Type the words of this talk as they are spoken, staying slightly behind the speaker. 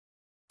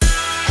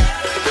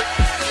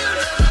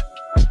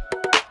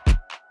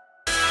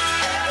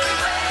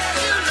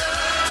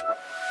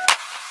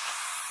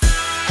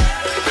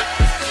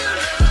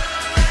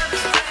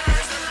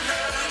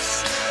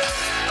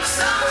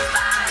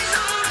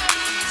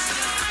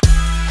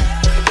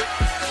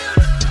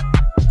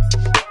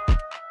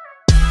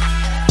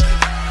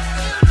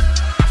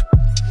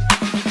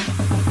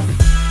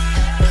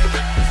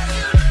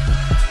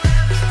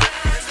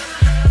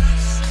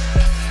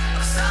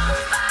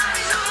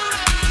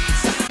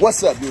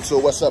What's up,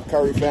 YouTube? What's up,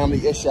 Curry family?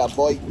 It's your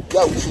boy,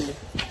 Yoshi.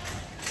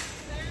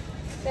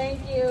 Thank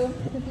you.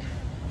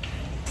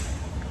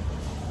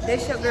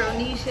 This your girl,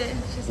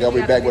 Nisha. Y'all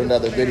be back with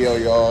another video,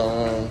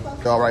 y'all.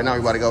 Y'all, right now,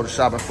 we about to go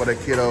shopping for the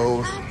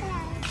kiddos.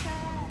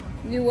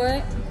 You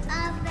what?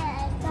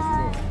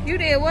 You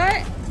did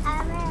what?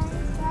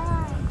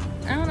 I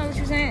don't know what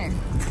you're saying.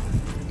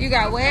 You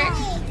got wet?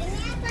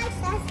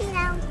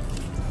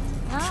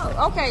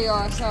 Oh, okay,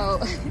 y'all.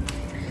 So,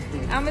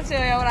 I'm going to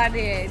tell y'all what I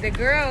did. The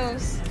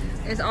girls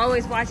is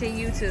always watching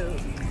YouTube.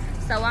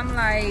 So, I'm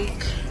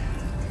like,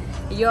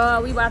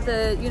 y'all, we about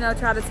to, you know,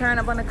 try to turn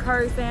up on the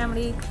Curry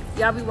family.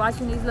 Y'all be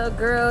watching these little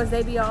girls.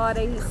 They be all,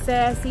 they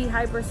sassy,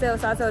 hyper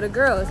self. So, I told the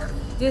girls,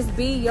 just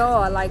be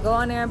y'all. Like, go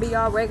in there and be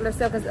y'all regular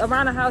self. Because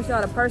around the house,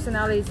 y'all, the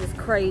personalities is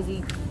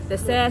crazy. The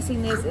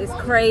sassiness is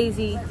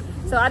crazy.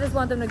 So, I just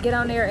want them to get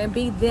on there and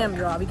be them,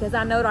 y'all. Because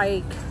I know,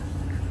 like,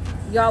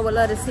 y'all would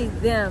love to see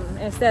them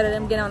instead of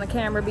them getting on the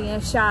camera being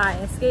shy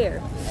and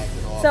scared.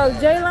 So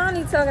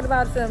JAILANI talking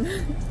about some,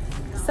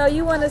 so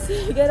you want to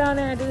see get on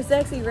there and do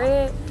sexy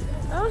red?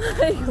 I'm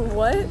like,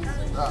 what?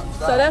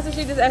 So that's what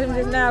she just asked me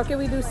just now. Can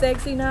we do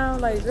sexy now?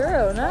 Like,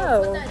 girl,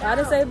 no. I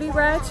didn't say be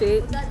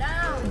ratchet.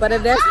 But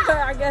if that's her,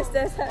 I guess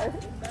that's her.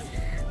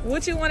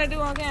 What you want to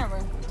do on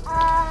camera?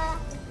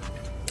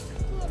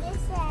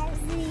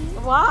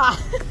 Why?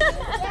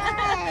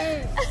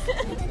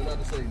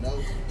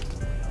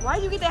 Why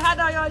you get that hot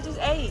dog y'all just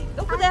ate?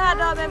 Go put that hot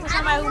dog back for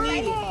somebody who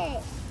needs it.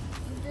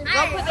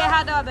 Go put that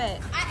hot dog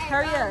back.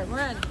 Hurry up,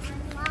 run.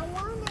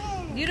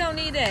 You don't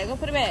need that. Go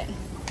put it back.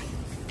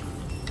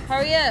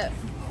 Hurry up.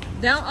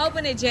 Don't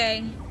open it,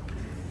 Jay.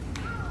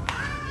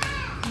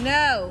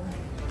 No.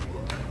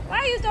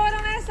 Why you throw it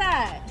on that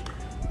side?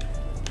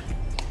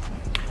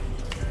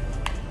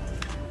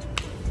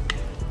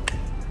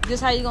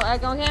 Just how you gonna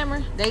act on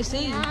camera? They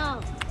see you.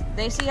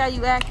 They see how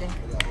you acting.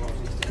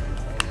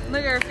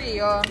 Look at her feet,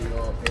 y'all.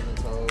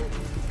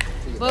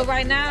 But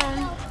right now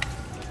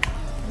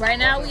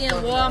we in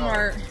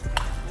Walmart.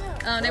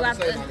 They about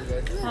to,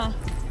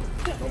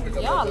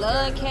 y'all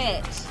love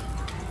cats.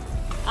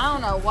 I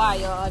don't know why,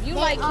 y'all. If you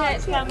like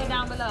cats, comment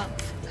down below.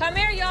 Come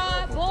here,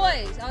 y'all,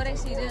 boys. Oh, they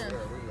see them.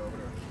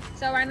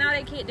 So right now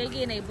they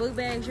getting their book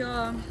bags,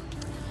 y'all.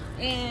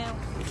 And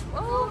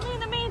oh,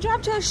 man,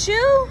 dropped your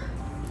shoe.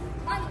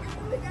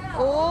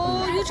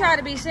 Oh, you try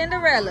to be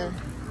Cinderella.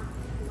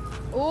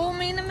 Oh,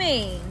 mean.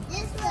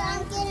 This is what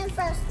I'm getting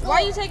for school. Why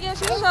you taking your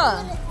shoes off? I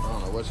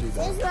don't know what she doing.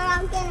 This is what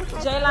I'm getting for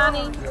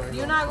JAILANI,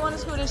 you're not going to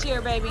school this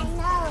year, baby.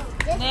 No.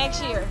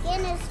 Next year.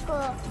 Getting to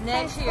school.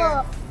 Next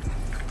year.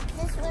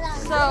 This is what I'm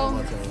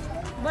So,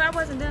 but I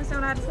wasn't done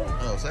saying what I had to say.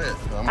 Oh, say it.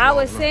 I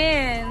was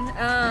saying,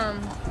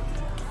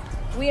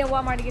 we in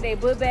Walmart to get their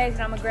book bags,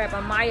 and I'm gonna grab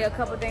AMIYAH a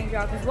couple things,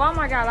 y'all. Cause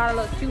Walmart got a lot of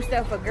little cute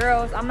stuff for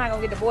girls. I'm not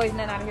gonna get the boys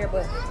nothing out of here,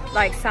 but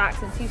like socks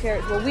and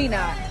t-shirts. Well, we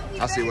not.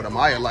 I see what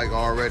AMIYAH like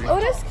already. Oh,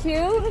 that's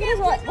cute. Look at this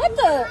one. What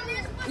the?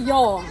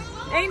 Y'all.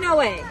 Ain't no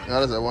way. No,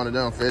 that's one of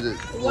them fidget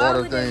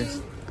water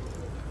things.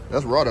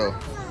 That's raw though.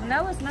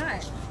 No, it's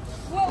not.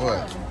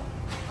 What?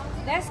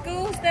 That's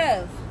school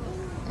stuff.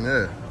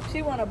 Yeah.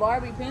 She want a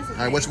Barbie pencil.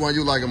 Hey, which one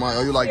you like, AMIYAH?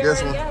 Oh, you like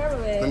this one?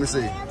 Let me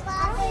see.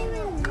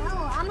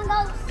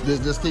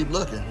 Just keep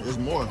looking. There's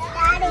more.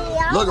 Daddy,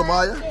 look,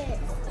 AMIYAH.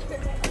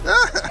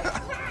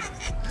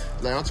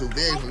 Like, I'm too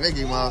big for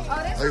Mickey Mouse.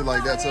 Oh, you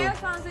like that too?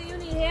 Headphones, so you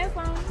need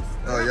headphones.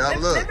 Oh yeah,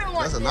 look.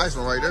 That's a nice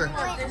one right there.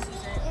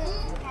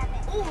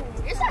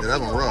 Yeah, that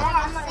one rough.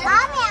 Mommy, I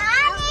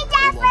need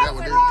that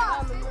for school.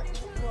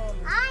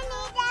 I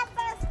need that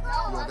for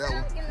school. You want that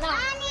one? I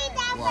need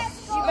that for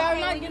school. You better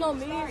not get on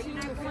me. You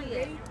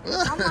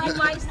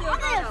might still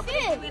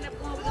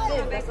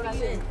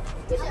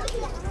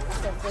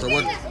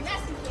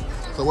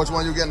So which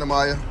one you getting,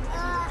 AMIYAH?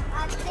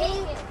 I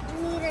think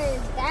neither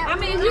that I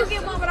mean, if you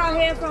get one without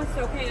headphones, it's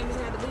okay. I'm just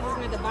gonna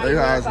have to buy Hey,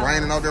 how it's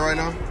raining out there right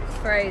now?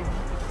 Crazy.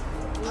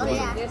 Oh,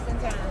 yeah. Just in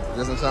time.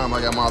 Just in time.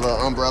 I got my little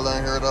umbrella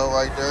in here though,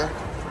 right there.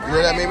 You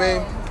hear that,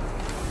 Mimi?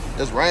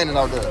 It's raining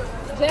out there.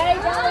 Jay,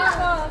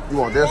 don't You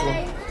want this one?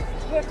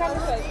 Here, come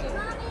this way.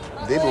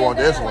 Deeper want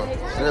this one.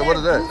 Yeah, what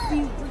is that?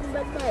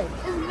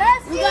 It's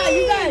messy.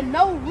 You got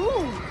no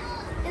room.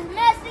 It's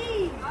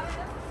messy.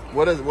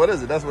 What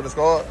is it? That's what it's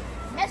called?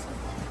 Messy.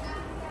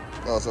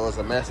 Oh, so it's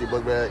a messy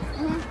book bag.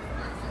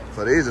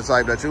 So these are the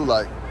type that you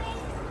like.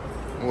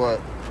 What?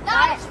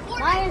 Why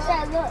is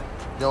that look?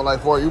 You don't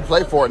like Fortnite? You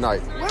play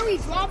Fortnite. Where we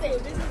dropping?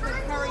 This is the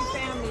Curry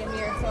family in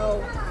here,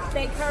 so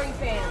stay Curry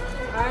family,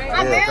 all right? Yeah, I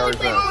barely Curry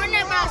play family.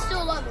 Fortnite, but I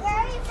still love it.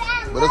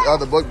 But there's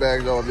other book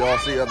bags though. If y'all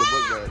see other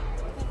book bags,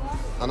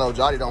 I know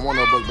Jody don't want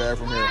no book bag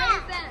from here.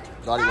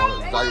 Jody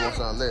wants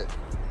something lit.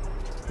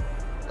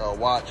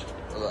 Watch,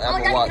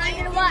 Apple Watch.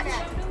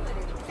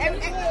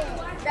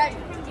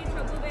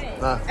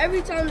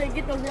 Every time they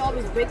get those, they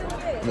always bigger.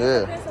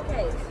 Yeah.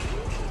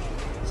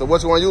 So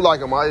which one you like,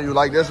 AMIYAH? You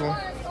like this one?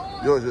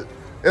 Yours.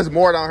 It's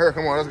more down here.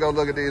 Come on, let's go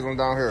look at these ones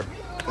down here.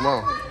 Come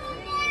on. What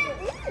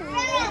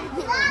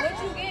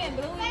you getting,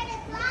 Bluey?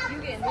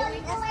 You getting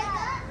Bluey?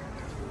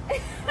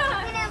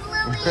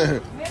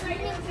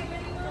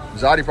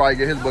 Jody probably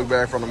get his book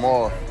bag from the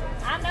mall.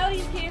 I know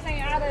these kids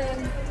ain't out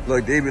of.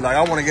 Look, D be like,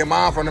 I want to get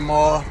mine from the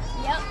mall.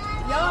 Yep.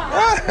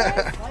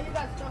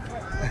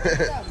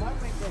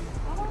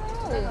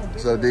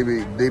 So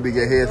DB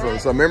get his from.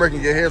 So Mimmer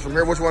can get his from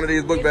here. Which one of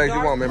these book bags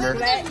you want, Mimmer? No,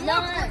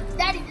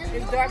 Daddy,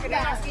 it's darker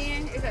than my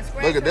skin. It's a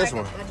scratch. Look at this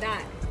one. A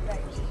dot.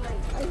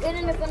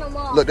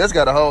 Look, this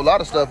got a whole lot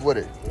of stuff with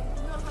it.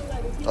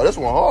 Oh, this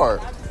one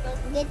hard.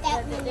 Get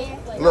that one there.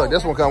 Look,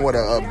 this one come with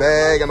a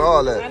bag and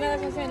all I that. know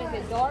what I'm saying. If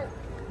it's dark,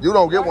 You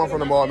don't get one from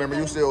the mall, remember?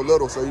 You still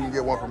little, so you can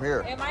get one from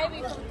here. it might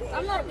be.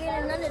 I'm not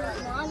getting none of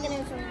that. No, I'm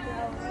getting from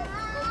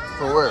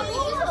From where?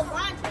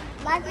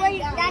 like where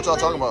you. What y'all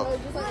talking about? They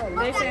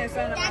saying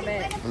something on my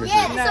back. Let me see. Yeah,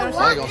 I it's ain't a gonna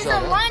line. It's show a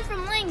that. line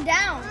from laying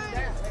down.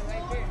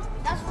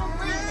 That's from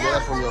laying down. Yeah,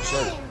 that's from your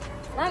shirt.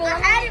 I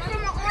had it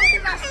from the arm to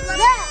my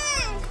stomach.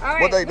 All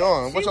right. What they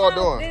doing? What y'all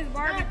doing? This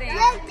Barbie thing.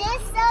 Look,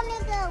 this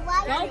stomach is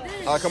white. Don't do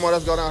All right, come on,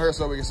 let's go down here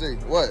so we can see.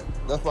 What?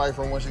 That's probably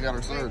from when she got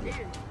her surgery.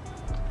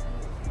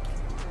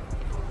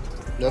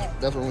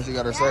 That's from when she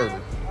got her surgery.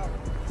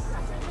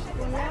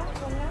 My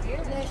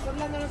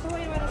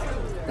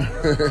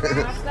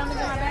stomach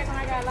in my back when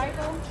I got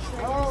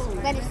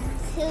lipo. That is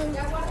too.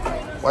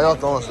 Why y'all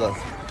throwing stuff?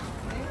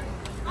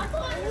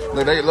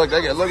 Look, look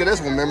at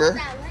this one, remember?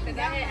 Cause I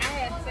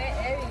had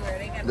fat everywhere.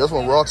 They got This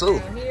one raw too.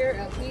 here,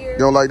 up here. You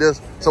don't like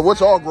this? So what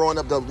y'all growing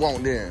up that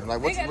want then?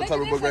 Like what Look type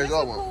of book bags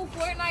y'all want? Cool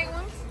Fortnite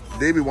ones.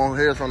 DB want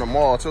his from the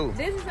mall too.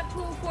 This is a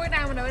cool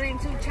Fortnite one though. It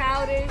ain't too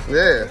childish.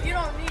 Yeah. You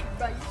don't need,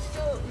 but you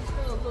still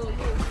a little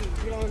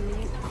kid. You don't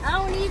need. I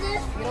don't need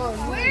this.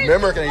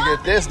 Remember, can you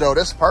get this though?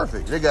 This is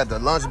perfect. They got the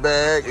lunch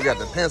bag. They got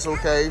the pencil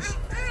case.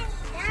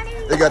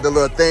 They got the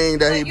little thing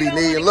that he be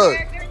needing. Look.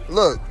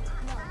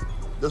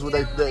 This what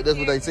they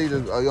teach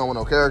us. Oh, you don't want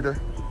no character?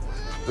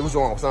 This was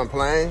on something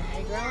plain.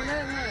 They growing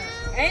up,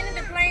 huh? Ain't it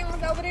the plain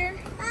ones over there?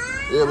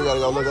 Yeah, we gotta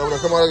go look over there.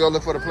 Come on, let's go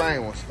look for the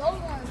plain ones. All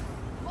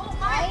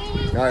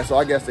right, so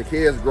I guess the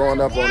kids growing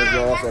up on this,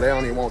 y'all, so they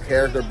don't even want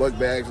character book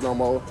bags no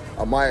more.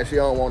 Amaya, she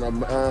don't want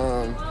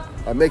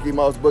a Mickey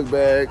Mouse book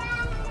bag.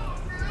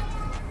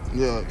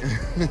 Yeah.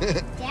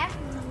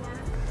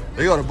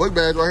 They got a book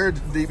bag right here,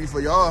 DB, for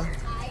y'all.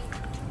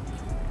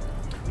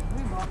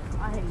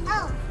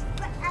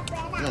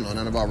 I don't know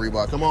nothing about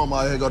Reebok. Come on,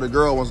 Maya, here go the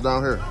girl ones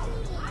down here.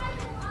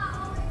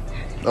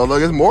 Oh, look,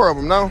 there's more of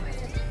them now.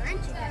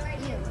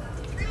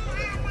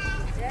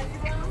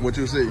 What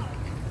you see?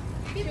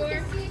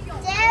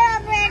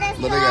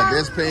 But they got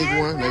this pink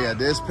one. They got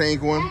this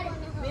pink one.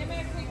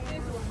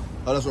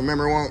 Oh, that's what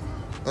Memory want? Oh,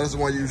 that's the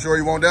one. You sure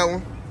you want that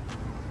one?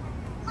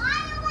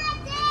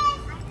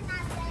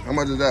 How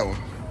much is that one?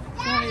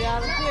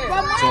 $20 here.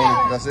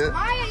 20. That's it?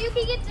 Maya, you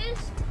can get this.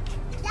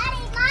 Daddy,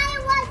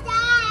 Maya wants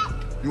that.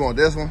 You want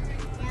this one?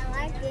 Yeah, I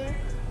like this.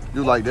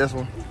 You like this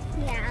one?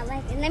 Yeah, I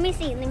like it. Let me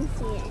see it.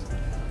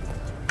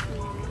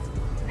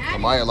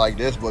 Amaya like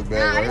this book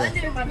bag right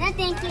here. No,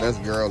 thank you. That's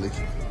girly.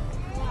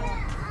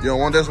 You don't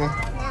want this one?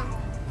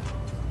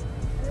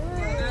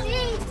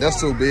 That's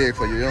too big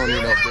for you. You don't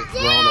need no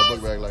grown up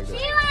book bag like that.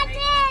 She wants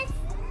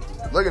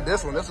this. Look at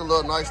this one. This is a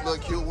little nice,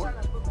 little cute one.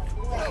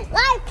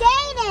 Like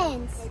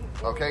Caden's.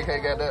 Oh,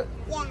 KK got that?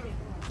 Yeah.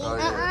 Oh,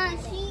 yeah.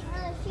 She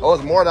Oh,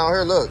 there's more down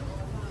here. Look.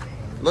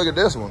 Look at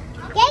this one.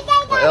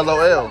 KK got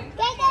LOL.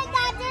 KK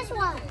got this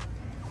one.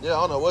 Yeah,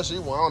 I don't know what she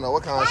want. I don't know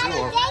what kind she Daddy,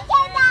 want.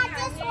 KK got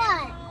this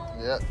one.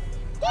 Yeah.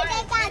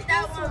 KK got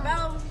this one.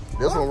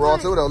 This one raw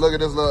too though. Look at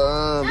this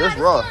little this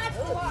raw. I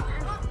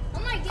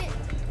might get.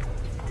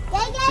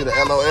 See the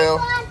LOL? Yeah,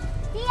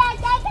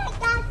 KK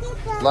got this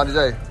one. Lonnie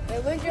J. Hey,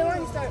 when's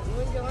Jailani starting?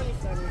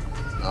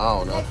 I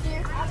don't know.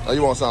 Oh,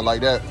 you want something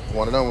like that?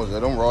 One of them was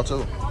them raw too.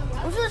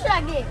 Which one should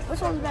I get?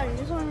 Which one's better?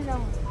 This one or that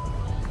one?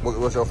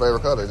 What's your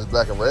favorite color? This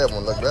black and red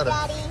one look better.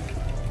 Daddy.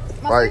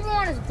 My Right. favorite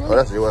one is blue. Oh,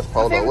 that's US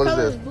Polo. My What is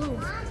favorite this? color is blue.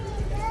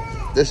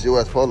 This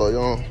US Polo. You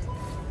don't. You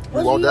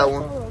What's want that US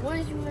one? Polo? What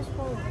is US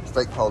Polo?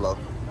 Fake Polo.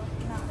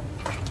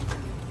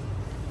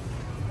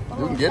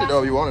 You can get it though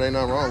if you want it. Ain't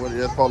nothing wrong with it.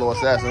 It's Polo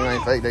Assassin. It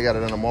ain't fake. They got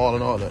it in the mall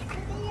and all that.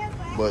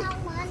 But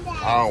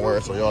I don't wear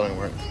it, so y'all ain't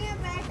wear it.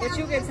 But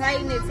you can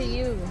tighten it to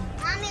you.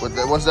 What's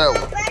that one? First,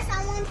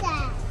 I want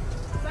that.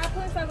 Stop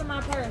putting stuff in my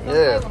purse. Don't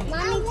Yeah. tell me.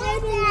 Mommy,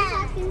 take this. I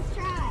can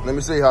try. Let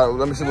me see how.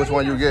 Let me see which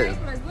one you getting.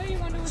 Like, what do you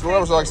want to do with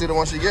Swim so I can see the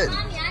one she getting.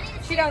 that?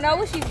 She don't know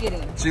what she's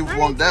getting. She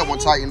want that one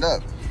tightened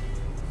up. I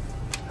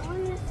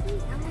want to see. I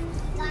want to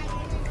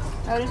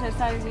see. Oh, this is as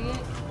tight as it get?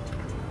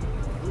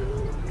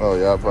 Oh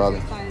yeah, probably.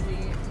 As tight as it get.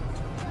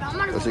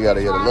 But she got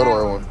to get a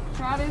littler one.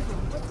 Try this one.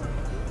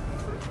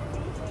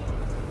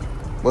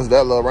 What's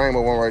that little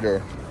rainbow one right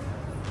there?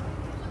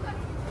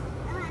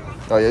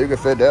 Oh yeah, you can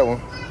fit that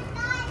one.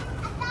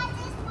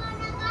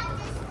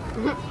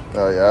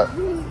 Oh yeah.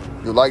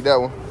 You like that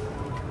one?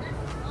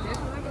 This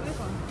one, look at this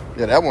one.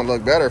 Yeah, that one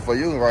look better for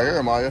you right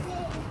here, Maya.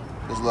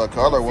 This little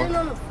color one.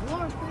 On the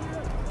floor,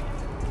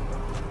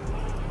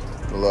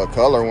 The little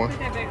color one. Put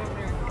that back over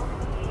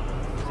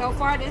there. So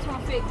far, this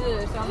one fit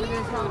good, so I'm gonna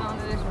just hold on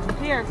to this one.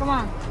 Here, come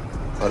on.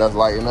 Oh, that's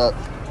lighting up.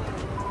 feel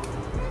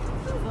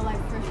like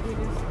fresh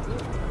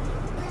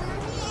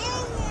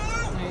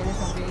Yeah, this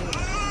one big.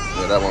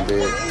 Yeah, that one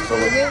big. So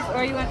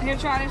Or you want to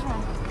try this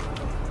one?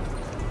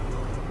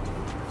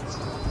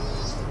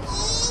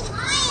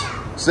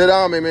 sit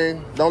down,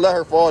 Mimi. Don't let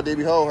her fall,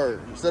 DB. Hold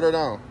her. Sit her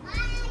down.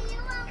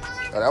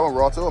 Oh, that one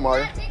raw too,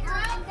 Amaya.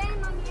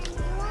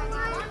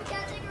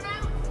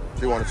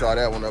 She want to try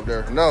that one up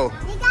there. No.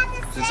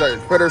 She said,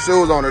 put her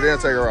shoes on her, then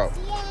take her out.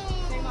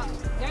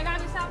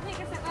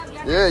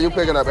 Yeah, you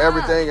picking up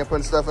everything and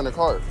putting stuff in the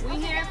cart. We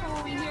here for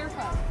what we here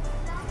for.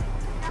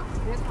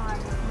 This one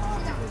is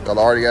small. Y'all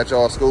already got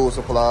y'all school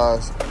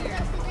supplies.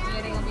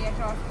 Yeah, they gonna be at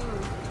y'all school.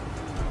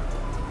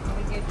 Let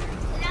me get you.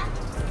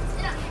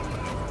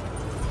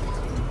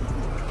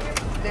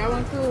 That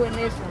one cool and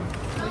this one.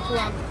 Which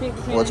one? Pick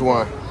between Which them.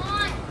 one?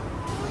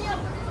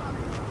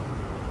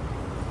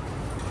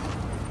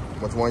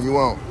 Which one you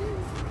want?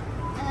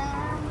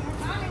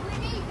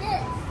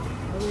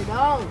 We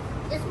don't.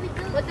 Yes, we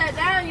do. Put that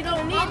down. You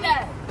don't need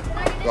that.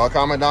 Y'all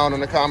comment down in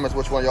the comments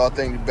which one y'all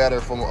think better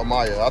from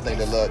Amaya. I think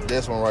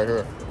this one right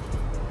here.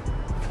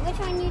 Which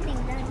one you think,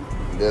 Daddy?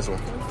 This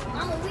one.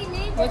 Mama, we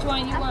need Which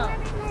one you want?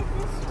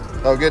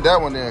 Oh, get that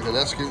one then, because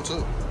that's cute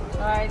too.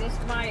 Alright, this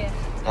is Maya.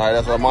 All right,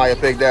 that's why Maya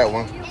picked that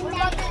one. And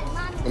Daddy,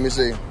 Mommy, Let me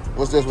see.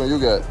 What's this one you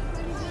got?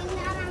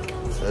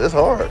 Yeah, it's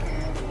hard.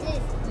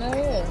 No,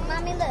 yeah.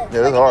 Mommy, look.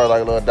 Yeah, it's hard.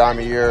 Like a little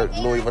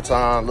AMIYAH, Louis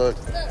Vuitton look.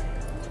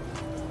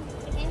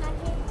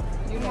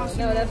 You want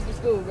no, that's the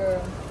school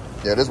girl.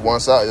 Yeah, this one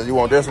side. You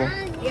want this one?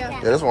 Yeah. Yeah,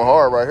 this one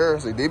hard right here.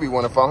 See, DB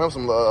want to find him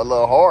some a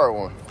little hard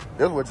one.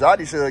 This is what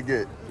Jody should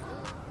get.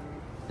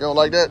 You don't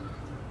like that?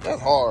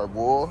 That's hard,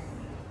 boy.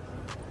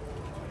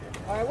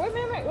 Alright, wait a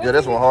minute. Yeah,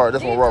 this one hard.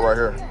 This one raw right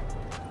here.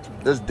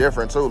 This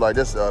different too. Like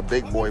this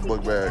big boy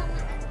book bag.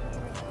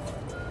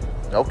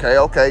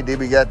 Okay,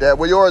 DB got that.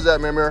 Where yours at,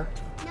 Amir?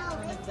 No,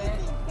 it's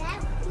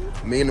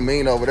that.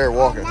 Mean over there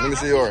walking. Let me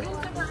see yours.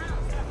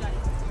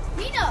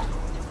 Mina.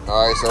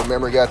 All right, so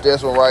Memory got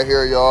this one right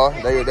here, y'all.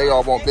 They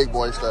all want big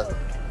boy stuff.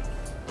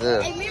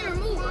 Yeah, Hey, Mina,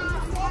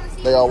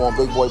 move. they all want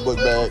big boy book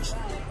bags.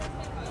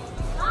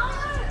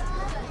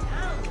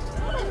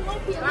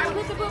 Alright,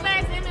 put the book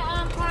bags in the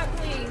cart,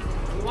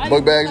 please.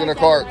 Book bags in the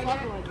cart.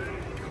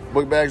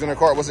 Book bags in the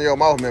cart. What's in your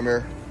mouth,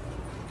 Memory?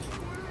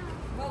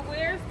 But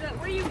where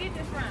you get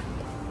this from?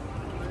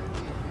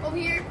 Over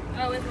here.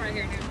 Oh, it's right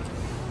here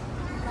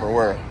now. From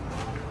where?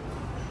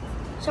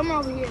 Somewhere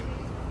over here.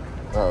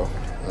 Oh,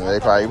 you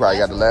probably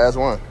got the last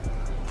one.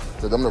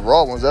 So them the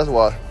raw ones. That's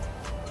why.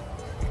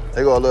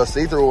 They got a little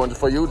see-through one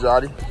for you,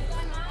 Jody.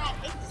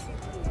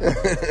 Well,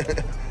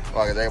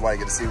 cause everybody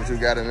get to see what you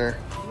got in there.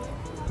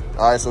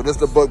 All right, so this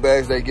the book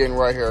bags they getting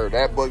right here.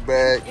 That book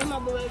bag,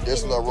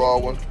 this little raw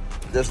one,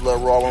 this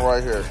little raw one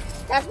right here.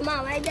 That's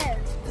mine right there.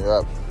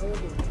 Yep.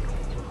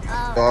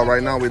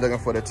 Right now we looking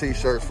for the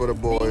t-shirts for the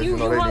boys. You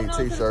know they need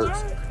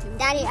t-shirts.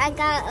 Daddy, I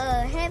got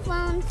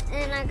headphones,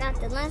 and I got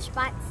the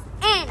lunchbox,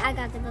 and I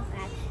got the book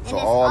bag. And So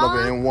it's all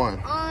of it in one.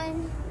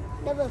 On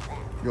the book bag.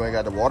 You ain't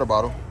got the water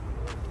bottle.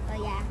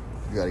 Oh, yeah.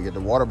 You gotta get the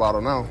water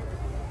bottle now.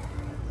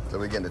 So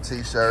we getting the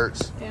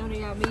t-shirts, They only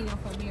got medium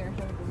from here.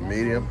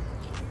 medium.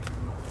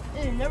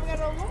 You never got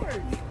no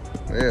large.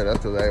 Yeah, that's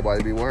because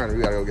everybody be wearing it.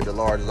 We gotta go get the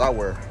large as I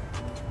wear.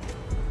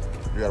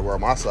 You gotta wear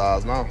my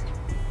size now.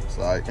 It's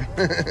like,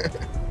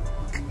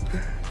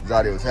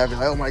 Jody was happy.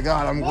 Like, oh my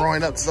God, I'm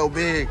growing up so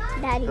big.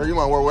 Daddy. Girl, you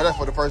might wear that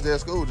for the first day of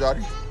school,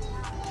 Jody.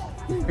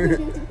 I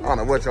don't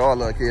know what y'all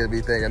little kids be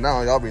thinking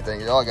now. Y'all be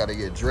thinking y'all gotta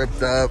get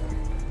dripped up,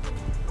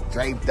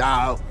 draped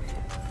out.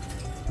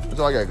 But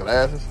y'all got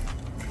glasses,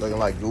 looking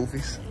like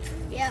goofies.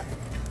 Yep.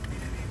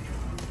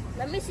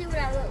 Let me see what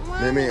I look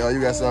like. Mimi, oh, you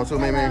got some too,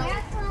 Mimi? There,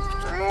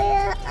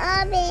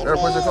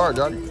 push the card,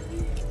 Jody.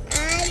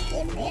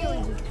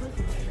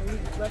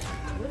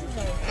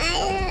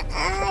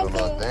 There's a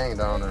little thing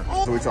down there.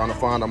 So we trying to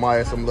find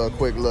Amaya some little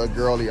quick little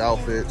girly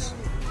outfits.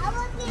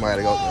 Might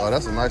go. Oh,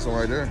 that's a nice one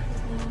right there.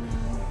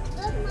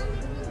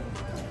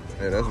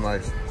 Yeah, that's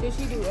nice. Did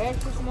she do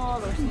extra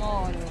small or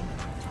small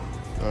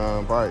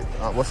then? Probably.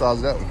 What size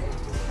is that one?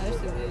 That's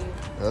too big.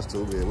 That's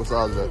too big. What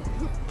size is that?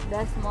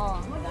 That's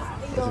small.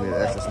 This need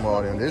an extra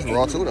small then. This is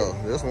raw too though.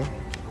 This one.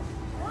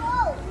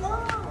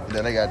 And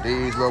then they got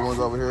these little ones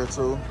over here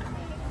too.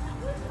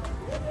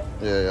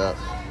 Yeah.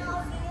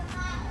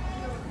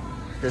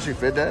 Can she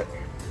fit that?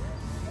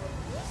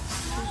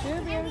 She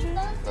should be able to.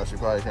 No, she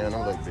probably can.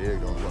 Them look big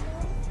though.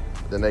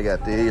 Then they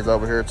got these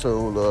over here too.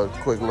 Little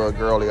quick little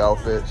girly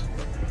outfits.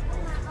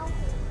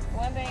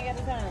 One thing at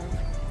a time.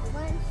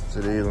 See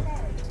these ones.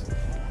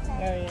 Oh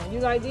yeah. You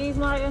like these,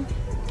 Maya?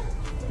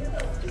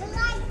 You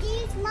like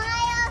these,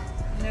 Maya?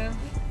 No.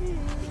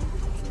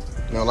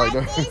 You don't like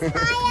them?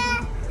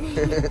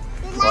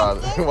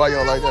 Why you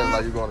don't like that?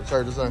 Like you going to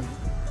church or something?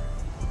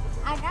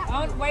 I got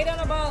Oh, wait on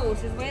the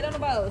bows. Just wait on the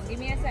bows. Give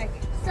me a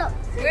second. so.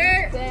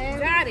 Where?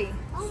 Jody.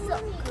 So.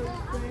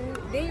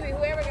 Davey,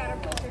 whoever got a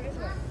picture this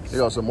way. You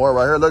got some more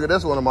right here. Look at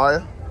this one,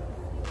 Amaya.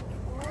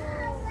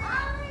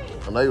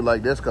 I know you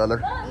like this color.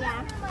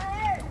 Yeah.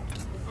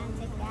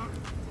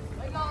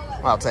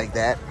 I'll take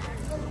that.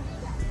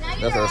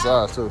 That's her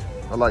size too.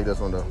 I like this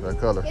one though. That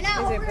color. You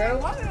know, Is it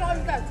broke? Why did I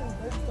always got some?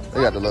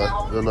 They got the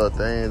little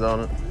things on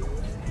it.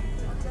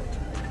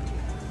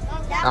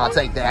 I'll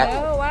take that.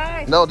 No,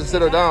 why? No, just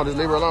sit her down. Just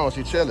leave her alone.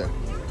 She's chilling.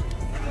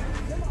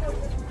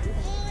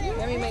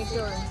 Let me make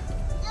sure.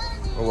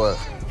 Or what?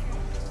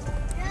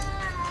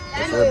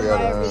 She should be able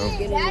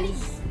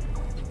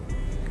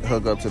to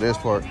hook up to this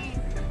part.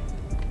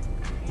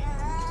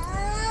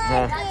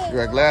 Huh? You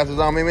got glasses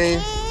on me, mean?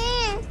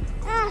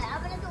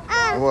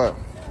 What?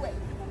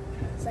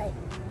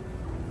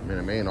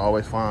 Mean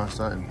always find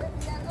something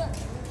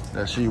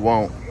that she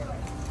won't.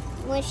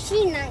 When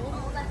she not.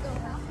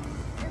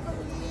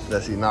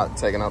 That she's not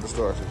taking out the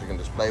store, so she can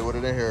just play with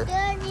it in here.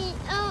 Daddy,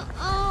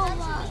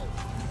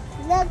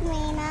 look,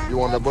 Mina. You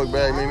want the book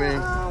bag, Mimi?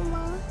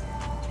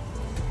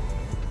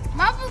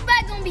 My book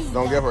bag gonna be.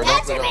 Don't give her.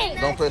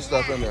 Don't put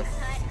stuff in there.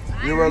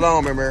 Leave her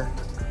alone, Amir.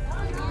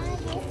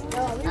 She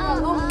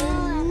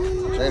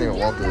ain't even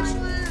want this.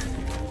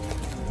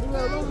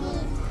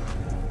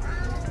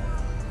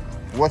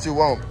 What you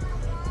want?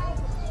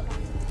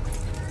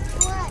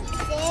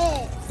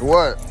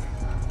 What?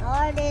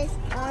 All this.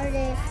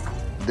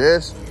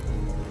 This?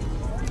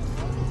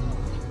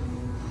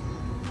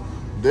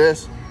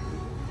 This?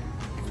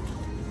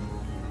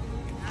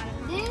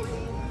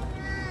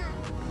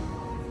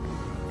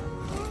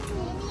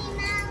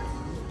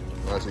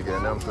 Oh, she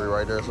getting them 3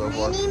 right there so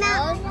far. Minnie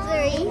Mouse 3.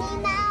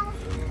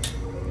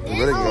 You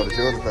really can go to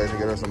children's place and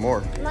get her some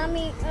more.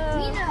 Mommy,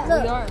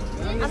 look. I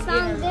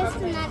found this to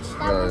match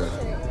that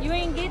shirt. You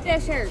ain't get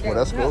that shirt. Well,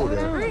 that's cool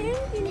then.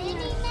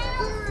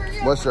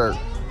 What shirt?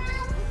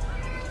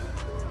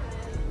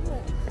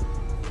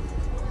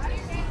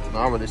 I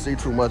don't really see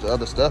too much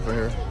other stuff in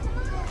here.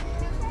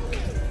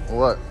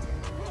 What?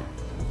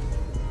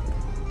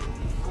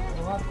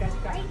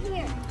 Right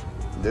here.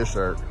 This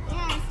shirt.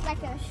 Yeah, it's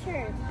like a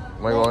shirt.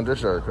 Why you want this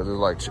shirt? Because it's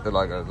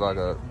like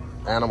a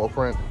animal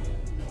print.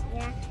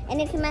 Yeah,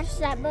 and it can match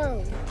that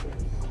bow.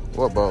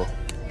 What bow?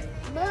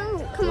 Bow,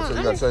 come on. So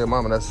you gotta tell your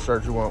mama that's the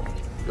shirt you want.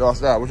 Y'all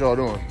stop. What y'all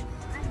doing?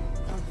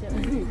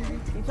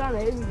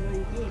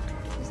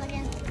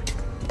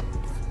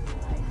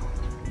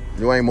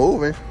 You ain't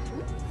moving.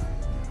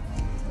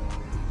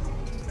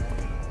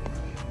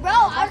 Bro,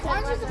 aren't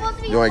you supposed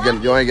to be You ain't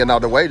getting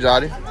out the way,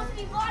 Jody. You're supposed to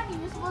be blocking.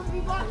 You're supposed to be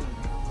blocking.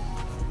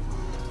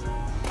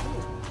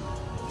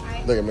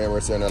 Look at me, we're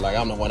sitting there like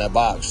I'm the one that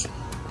boxed.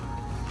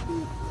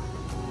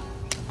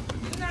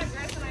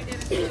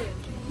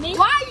 Why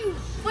are you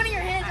putting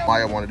your hands over?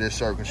 Maya wanted this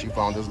shirt because she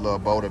found this little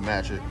bow to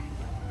match it.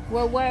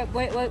 Well, what's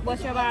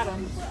your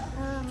bottom?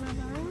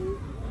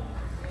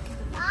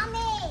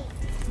 Mommy,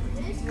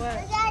 What?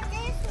 look at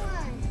this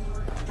one.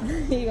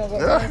 You gonna go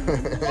Yeah.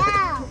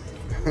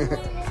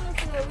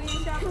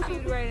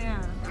 right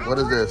now. What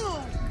is this?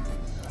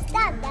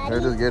 Stop, Daddy. Here,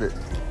 just get it.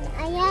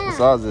 What Yeah.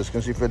 size is this?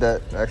 Can she fit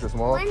that extra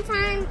small? One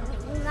time,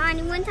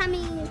 Ronnie,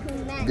 you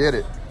can match. Get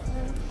it.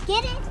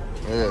 Get it?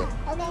 Yeah.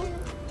 Okay.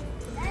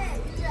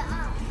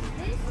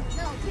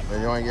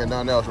 And you ain't getting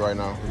nothing else right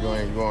now. You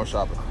ain't going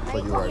shopping for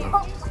you right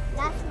now.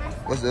 That's my.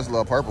 What's this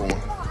little purple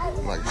one?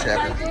 Like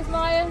checker. This,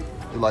 Maya?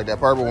 You like that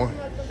purple one?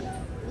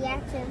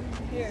 Yeah, too.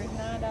 Here,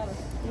 $9.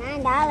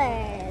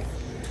 $9.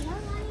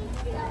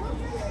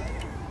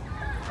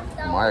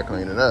 Maya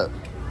clean it up.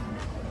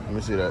 Let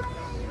me see that.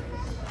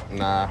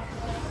 Nah.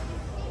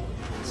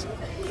 It's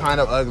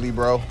kind of ugly,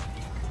 bro.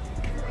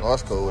 Oh,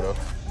 that's cool though.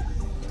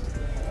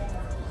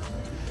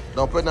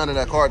 Don't put none of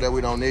that card that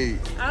we don't need.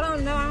 I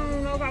don't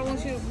know if I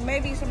want you,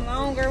 maybe some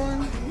longer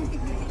ones.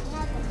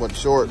 What,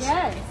 shorts?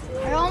 Yes.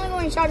 They're only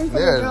going shopping for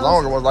Yeah, the girls.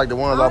 longer ones like the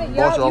ones I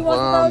bought you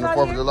off the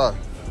 4th of July.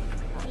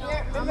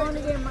 I'm gonna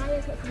get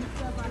Maya some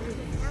stuff out of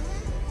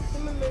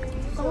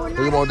it.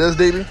 Do you want this,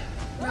 DB?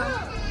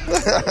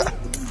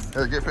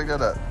 Here, pick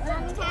that up.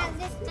 Mommy, have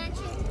this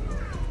matching.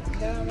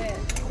 Down there.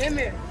 Come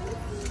here.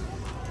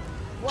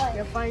 What?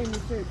 You're finding the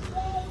shirt.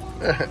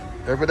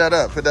 Here, put that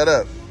up. Put that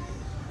up.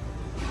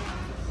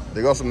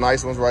 There go some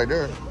nice ones right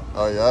there.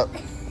 Oh, yep.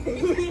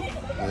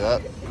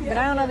 Yep. But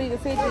I don't know if you can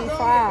fit these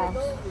 5s.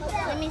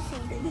 Let me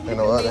see. Ain't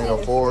no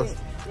 4s.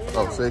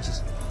 Oh,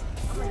 6s.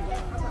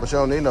 But she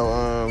don't need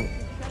no,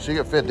 she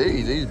can fit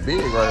these. These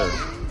big right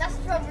here. That's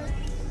trouble.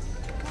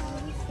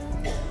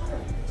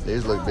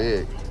 These look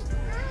big.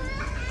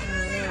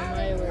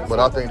 But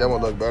I think that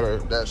would look better.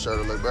 That shirt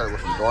would look better with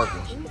some dark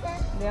ones.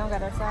 They don't got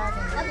that size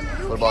in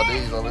there. What about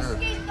these over here?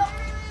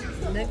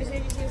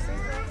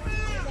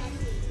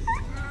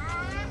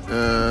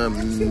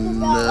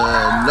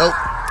 Nope.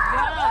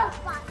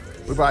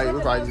 We probably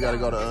just gotta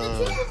go to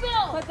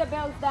Put the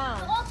belts down.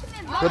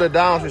 put it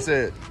down, she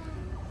said.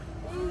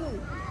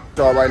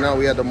 So right now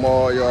we at the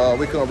mall, y'all.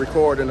 We couldn't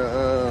record in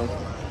the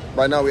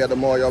right now we at the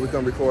mall, y'all. We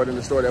couldn't record in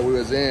the store that we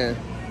was in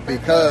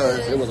because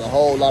it was a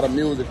whole lot of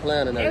music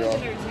playing in there, They was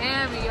y'all. in there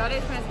jamming, y'all. They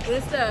playing some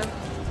good stuff.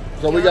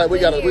 So we got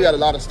a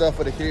lot of stuff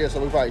for the kids,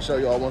 so we probably show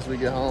y'all once we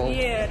get home.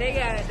 Yeah, they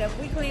got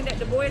we cleaned up.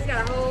 The boys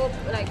got a whole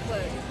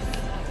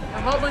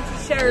a whole bunch of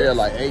shirts. Yeah,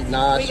 like 8,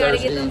 9 we gotta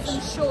shirts get them each. some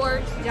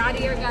shorts.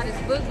 JAHDIAR got his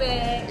book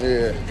bag.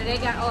 Yeah. And they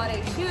got all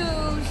their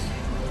shoes.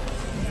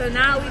 So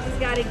now we just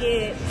gotta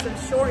get some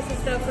shorts and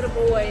stuff for the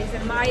boys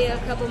and Maya a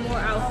couple more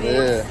outfits.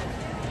 Yeah.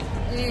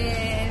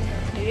 And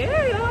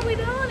Yeah, y'all be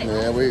doing it.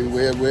 Yeah,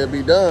 we'll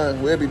be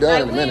done. We'll be done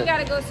Like, in a we ain't minute.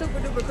 gotta go super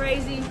duper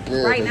crazy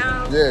Yeah, right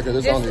now. Yeah, because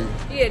it's just, only.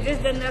 Yeah,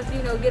 just enough to,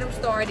 you know, get them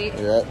started.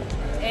 Yeah.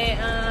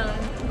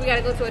 And we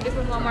gotta go to a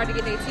different Walmart to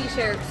get their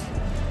t-shirts.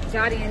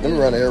 Jody and Let me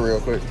run it here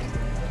real quick.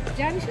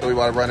 Jody, We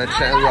about to run the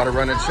champs. We about to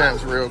run the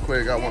champs real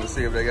quick. I want to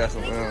see if they got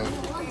some.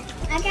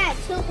 I got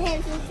 2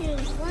 pairs of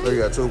shoes. So you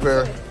got 2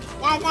 pair?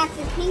 I got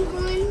the pink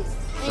ones.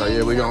 Oh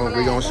yeah, we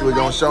gonna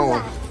show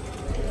them.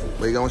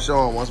 We gonna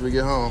show them once we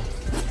get home.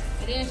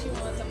 And then she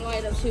wants some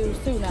light up shoes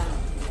too now.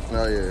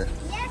 Oh yeah.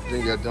 Then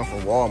you got them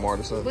from Walmart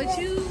or something. But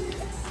you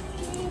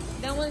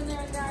don't want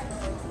there got.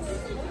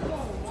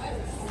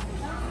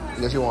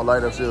 Yes, you want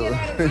light up shoes.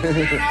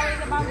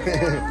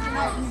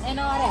 And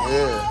all that.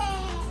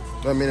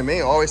 Yeah. I mean, me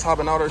always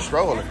hopping out her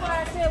stroller. That's what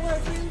I said. Where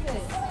shoes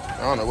at?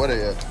 I don't know where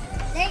they at.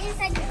 They're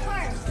inside the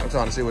car. I'm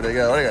trying to see what they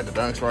got. Oh, they got the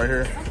dunks right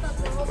here.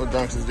 What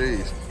dunks is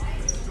these?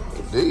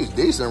 These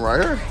decent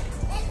right here.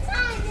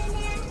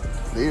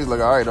 These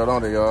look alright though,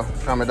 don't they, y'all?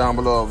 Comment down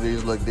below if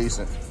these look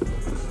decent.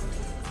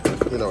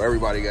 You know,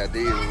 everybody got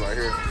these right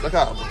here. Look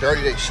how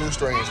dirty they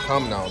shoestrings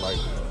come now. Like,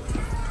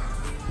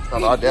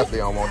 I definitely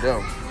don't want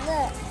them.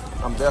 Look.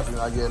 I'm definitely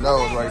not getting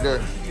those right there.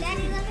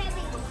 Daddy, look at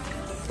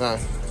me. Nah.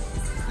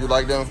 You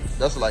like them?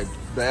 That's like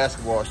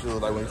basketball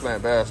shoes, like when you're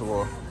playing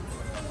basketball.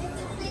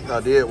 I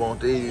did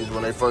want these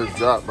when they first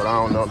dropped, but I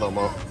don't know no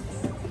more.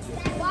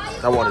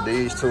 I wanted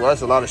these too.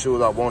 That's a lot of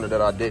shoes I wanted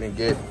that I didn't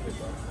get.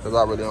 Because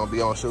I really don't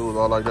be on shoes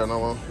all like that no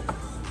more.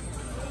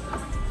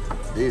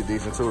 These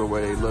decent too, the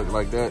way they look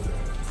like that.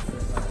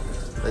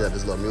 They got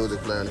this little music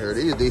playing here.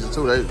 These decent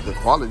too. The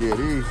quality of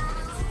these,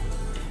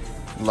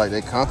 like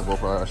they comfortable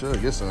probably. I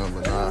should get some,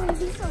 but nah.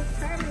 He's so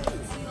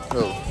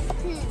curly.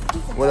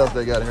 What else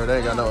they got in here? They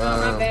ain't got no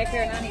My back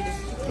here and I need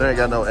to. they ain't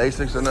got no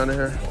Asics or none in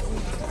here.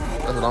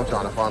 That's what I'm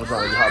trying to find. I'm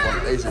trying to hop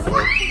on the Asics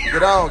way.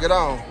 Get on, get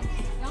on.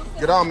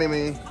 Get on,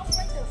 Mimi.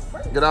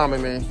 Get on,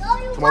 Mimi.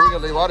 Come on, we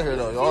can leave out of here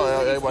though. Y'all,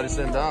 everybody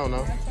sitting down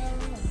now.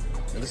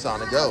 And it's time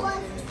to go.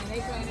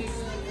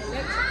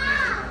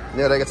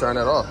 Yeah, they can turn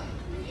that off.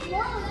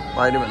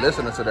 I ain't even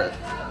listening to that.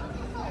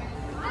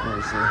 Let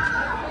me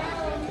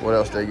see. What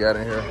else they got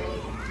in here?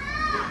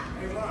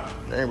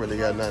 They ain't really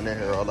got nothing in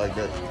here all like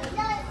that.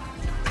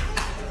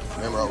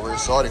 Remember, I was really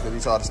salty because he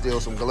tried to steal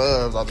some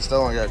gloves out the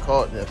store and got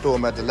caught and threw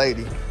them at the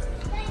lady.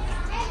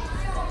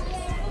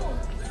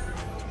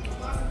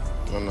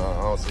 I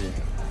don't see.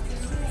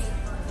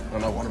 I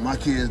know one of my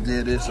kids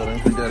did this, so they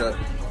pick that up.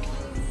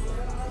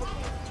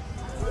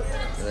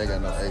 They ain't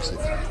got no exit.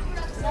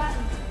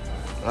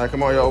 All right,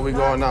 come on, y'all. We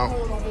going now.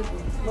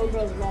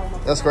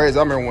 That's crazy.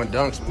 I remember when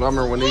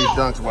these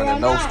dunks went in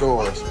no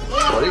stores.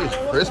 Oh, these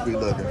crispy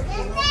looking. Look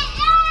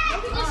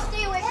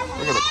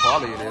at the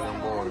quality of them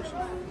boys.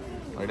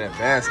 Like that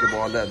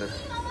basketball leather.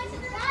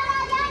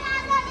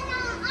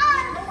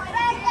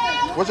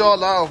 What y'all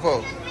loud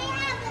for? They're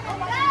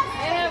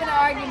having an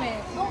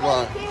argument.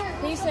 Why?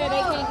 He said they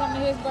can't come to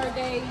his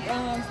birthday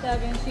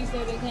stuff, and she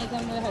said they can't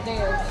come to her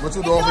theirs. What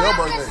you doing for your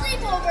birthday?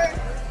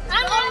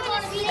 I'm only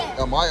going to be there.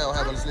 AMIYAH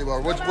having a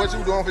sleepover. What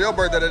you doing for your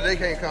birthday that they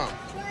can't come?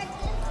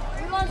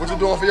 What you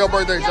doing for your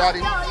birthday,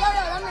 Jody?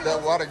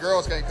 Why the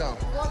girls can't come?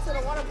 Go to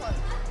the water park.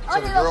 So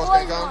the girls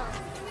can't come?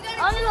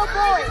 Only the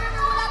boys.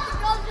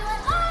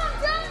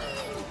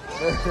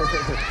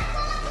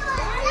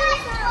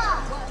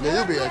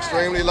 Yeah, you be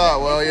extremely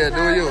loud. Well, yeah,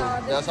 do you?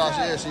 That's how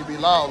she is. She be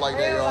loud like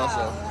that, y'all.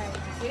 So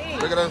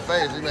look at her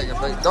face. She making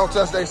face. Don't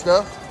touch their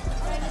stuff.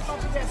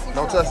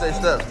 Don't touch their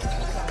stuff.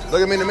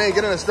 Look at me, man.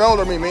 Get in the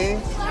stroller, me,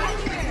 man.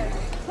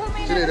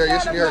 She need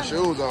her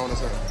shoes on or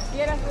something.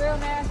 Yeah, that's real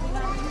nasty.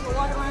 People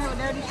walking around here with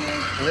dirty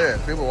shoes. Yeah,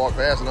 people walk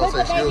past and don't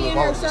say shoes. If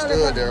I was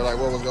stood there, like,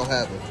 what was gonna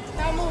happen?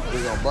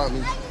 They gonna bump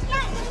me.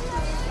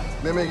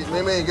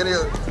 Mimi, get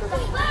here.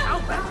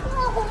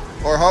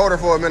 Or hold her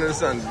for a minute or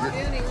something.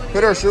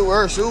 Put her shoe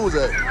where her shoes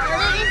at.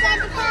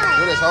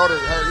 You just hold her.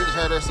 You just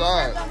hurt her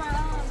side.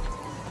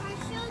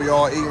 We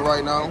all eating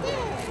right now.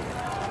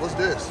 What's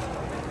this?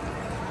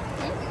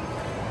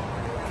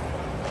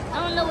 I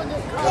don't know what this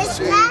is. That's It's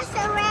cheese.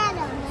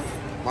 mozzarella.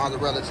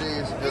 Mozzarella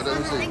cheese. Yeah, let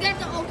me They see. got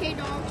the okay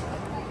dog.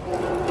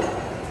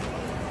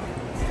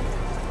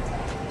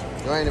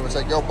 You ain't even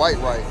take your bite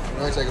right.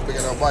 You ain't take a big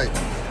enough bite.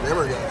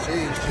 Remember, you got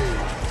cheese.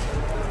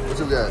 What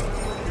you got?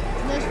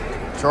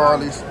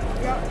 Charlie's.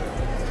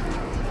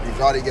 You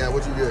thought he got,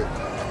 what you get?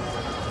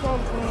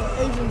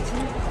 Asian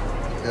tea.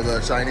 There's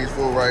a Chinese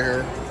food right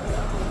here.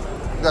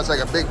 You gotta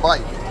take a big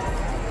bite.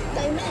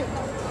 Amen.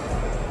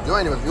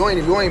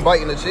 You ain't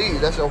biting the cheese.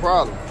 That's your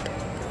problem.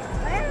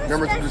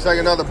 Remember, just take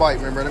another bite.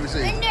 Remember, let me see.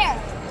 In there.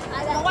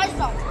 I got the white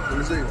sauce. Let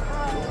me see.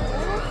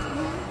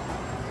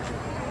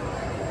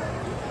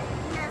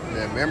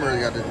 Yeah, remember,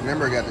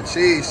 it got the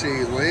cheese.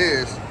 What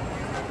is?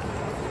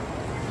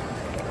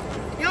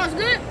 You know it's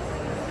good?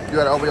 You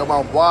gotta open your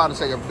mouth wide and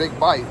take a big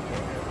bite.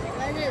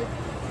 I do.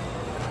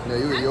 Yeah,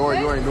 you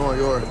ain't doing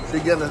yours. She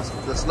getting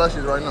the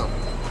slushies right now.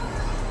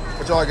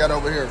 What y'all got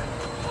over here?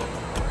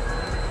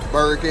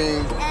 Burger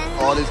King.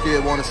 All these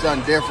kids wanted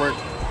something different.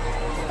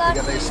 They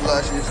got their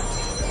slushies.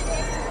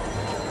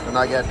 And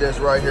I got this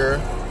right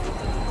here.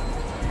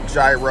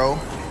 gyro.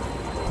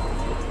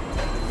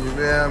 You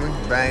feel me?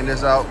 Bang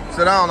this out.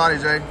 Sit down, Lonnie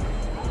J.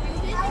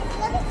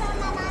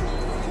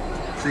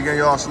 She getting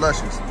y'all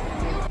slushies.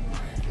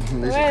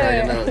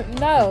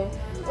 No.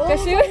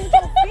 Cause she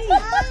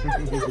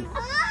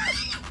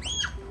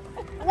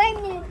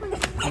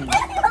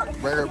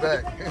bring her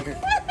back.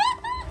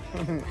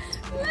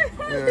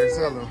 Yeah,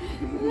 tell him.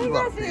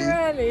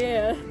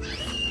 Yeah.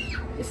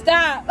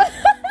 Stop.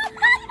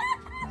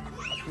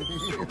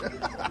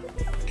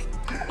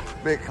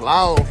 Big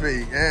clown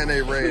feet, and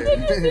they red. She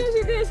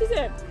did. She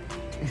said,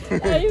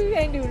 hey, you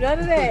can't do none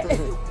of that.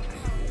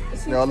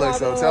 Yo, look,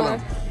 so tell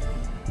him.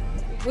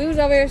 We was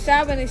over here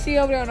shopping and she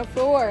over there on the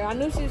floor. I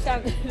knew she was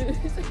shopping.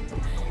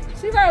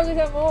 She probably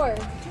got more.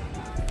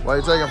 Why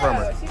you taking from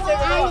her? She took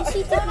them off.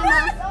 She took them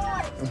off.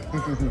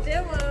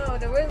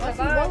 The rest of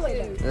the bottom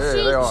shoes.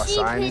 Yeah, they all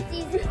shiny.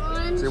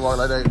 She walk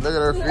like that. Look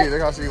at her feet.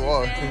 Look how she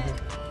walk.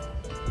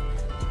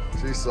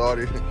 She's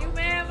salty. You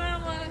mad,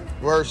 mama?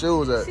 Where her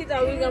shoes at? She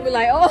thought we was gonna be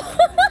like, oh.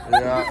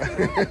 Yeah.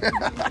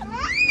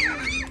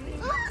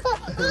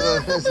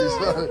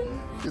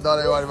 She thought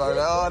everybody was like,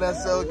 oh,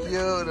 that's so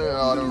cute. And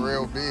all them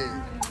real big.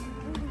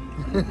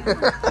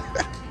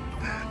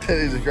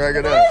 They just crack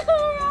it up.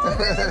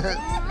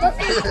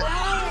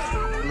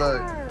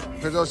 Look,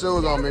 put your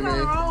shoes on me,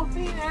 man.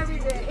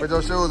 Put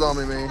your shoes on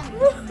me, man.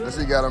 And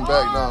she got them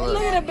back now.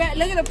 Look at the back.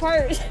 Look at the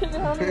purse.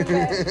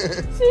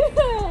 She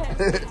thought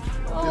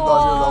she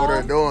was over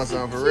there doing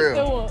something for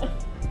real.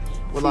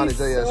 What Lonnie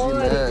J at? She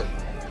mad.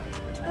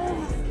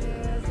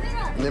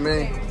 You know what I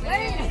mean?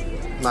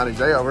 Lonnie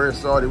J over here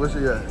salty. Where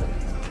she at?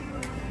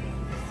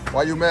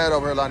 Why you mad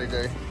over here, Lonnie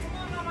J?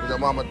 Did your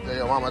mama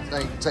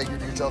take you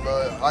to get your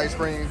ice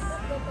cream?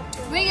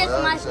 Bring us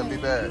some ice Shouldn't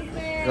cream. be bad.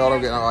 Y'all don't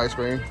get no ice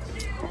cream.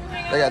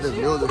 They got this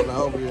music playing.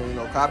 Hopefully, you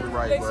know,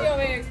 copyright. Look, she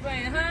over here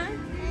explaining, huh?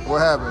 What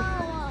happened?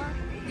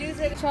 You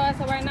took a charge.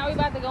 So right now we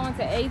about to go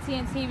into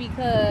AT&T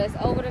because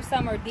over the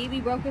summer,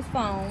 DB broke his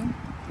phone.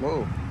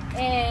 Move.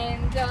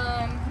 And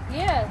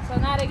yeah, so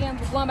now they're going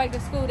back to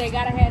school. They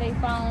gotta have their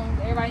phones.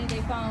 Everybody needs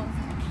their phones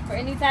for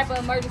any type of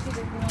emergency that's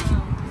going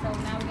on. So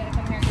now we gotta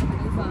come here and get a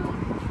new phone.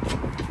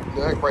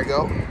 Yeah, break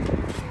go.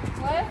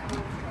 What?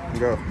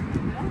 Go.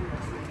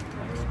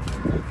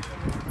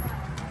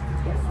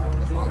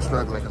 I'm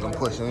struggling because I'm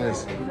pushing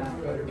this.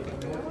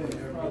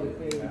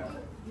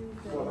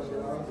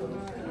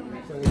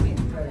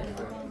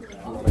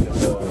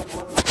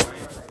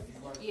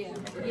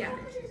 Yeah.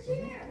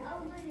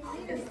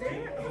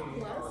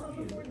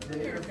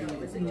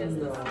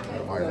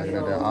 Everybody looking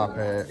at that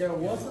iPad.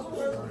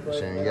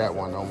 She ain't got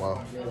one no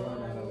more.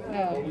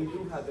 No.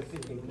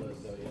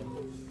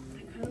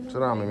 Sit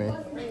down with me.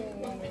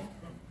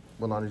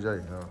 What Lonnie J? No.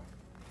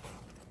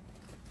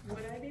 Would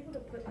I be able to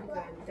put like a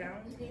down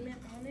payment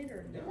on it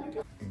or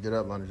no? Get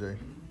up, Lonnie J.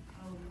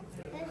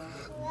 I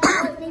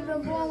wasn't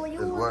even born when you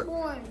It's were what?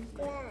 born.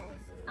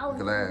 I was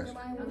Glass.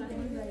 born when I was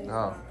born.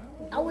 Oh,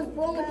 I was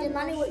born when your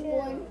money was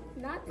born.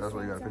 Not that's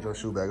why you gotta put your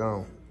shoe back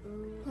on.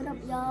 What up,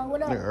 y'all?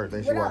 What up? Nigga,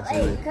 everything she What up? watching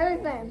Hey, TV. Curry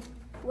fam.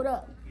 What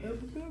up?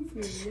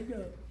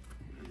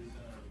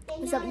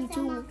 What's up,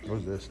 YouTube?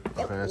 What's this?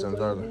 Okay, that's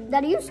something other.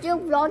 Daddy, you still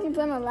vlogging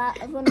from a lot?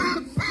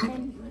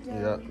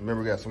 Yeah,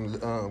 remember we got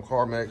some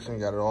car max and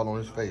got it all on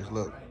his face.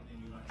 Look,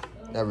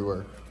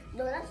 everywhere.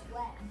 No, that's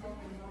wet.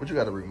 What you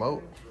got a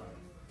remote?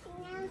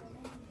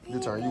 Your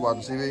turn. You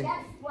watching TV?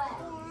 That's wet.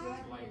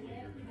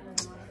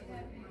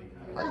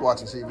 How you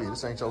watching TV?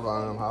 This ain't your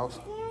house.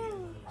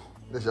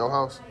 This your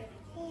house?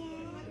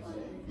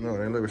 No,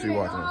 then look what she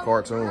watching.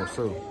 Cartoons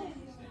too. Oh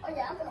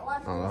yeah, I'm gonna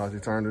watch I don't know how she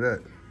turned to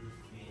that.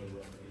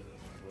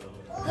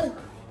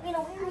 You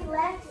know, we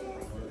relaxing.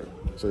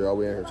 So y'all,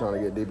 we in here trying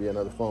to get DB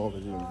another phone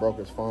because he broke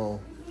his phone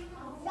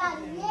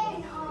Daddy,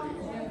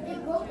 it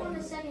broke on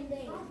the second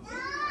day.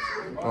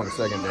 on the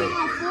second day.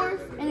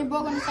 Fourth, and it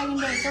broke on the second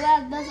day. So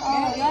that's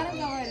all. Y'all didn't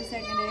go right the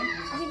second day.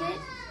 We did.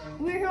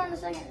 We were here on the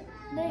second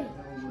day.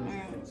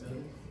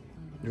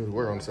 You was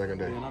where on the second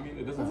day? I mean,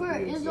 it doesn't. We were.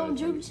 It was on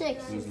June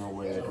 6th. There's no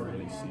way I can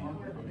really see.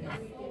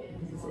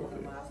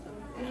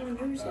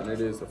 And it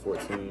is the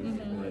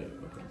 14.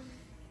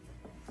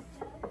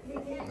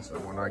 That's the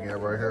one I get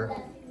right here.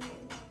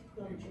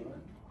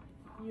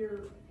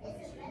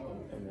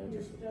 And then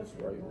just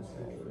write this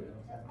one with it.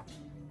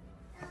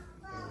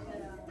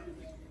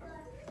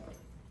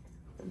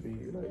 And be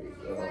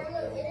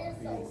like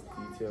be as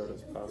detailed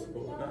as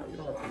possible. Not, you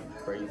don't have to be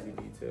crazy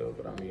detailed,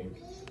 but I mean,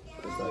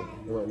 it's like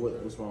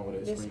what's wrong with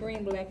it? The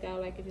screen blacked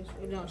out, like it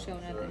don't show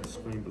nothing.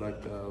 Screen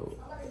blacked out.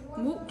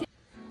 All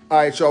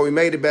right, y'all, we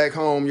made it back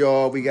home,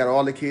 y'all. We got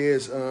all the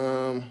kids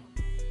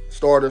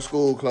starter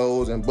school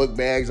clothes and book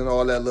bags and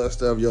all that little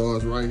stuff, y'all.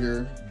 It's right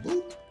here.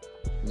 Boop.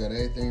 We got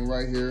everything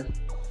right here.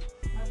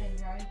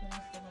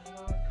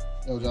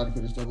 Oh, y'all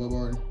put this stuff up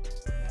already?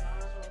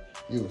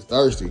 You was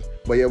thirsty.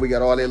 But yeah, we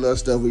got all that little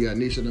stuff. We got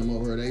Nisha them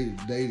over here.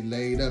 They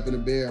laid up in the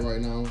bed right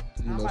now.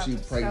 You know, she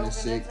pregnant,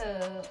 sick.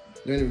 You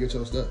didn't even get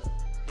your stuff.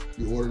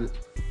 You ordered it.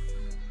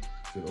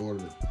 Should have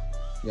ordered it.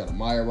 You got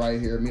AMIYAH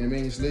right here.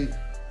 Mean sleep.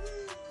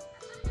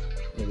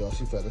 Y'all,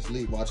 she fell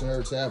asleep watching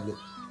her tablet.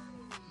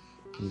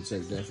 Let me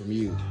take that from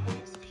you.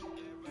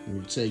 Let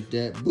me take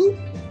that. Boop.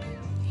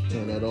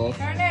 Turn that off.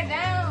 Turn that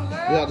down, girl.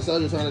 Yeah, I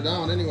told you to turn it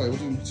down anyway.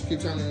 What you keep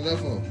turning it up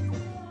for?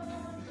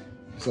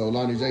 So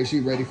Lonnie J, she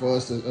ready for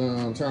us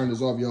to turn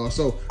this off, y'all.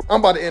 So I'm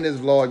about to end this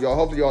vlog, y'all.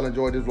 Hopefully y'all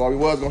enjoyed this vlog. We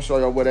was gonna show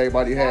y'all what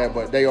everybody had,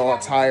 but they all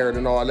tired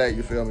and all that,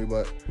 you feel me?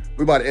 But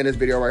we about to end this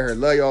video right here.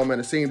 Love y'all, man.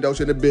 The Team Doche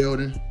in the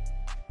building.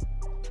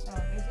 Oh,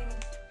 they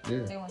see me?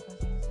 Yeah. They want to see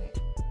it.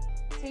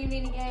 Team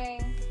Mini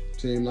Gang.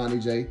 Team Lonnie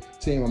J,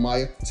 Team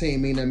AMIYAH,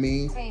 Team Mina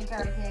Mean, Team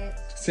Curry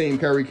Kids. Team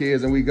Curry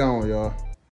Kids, and we gone, y'all.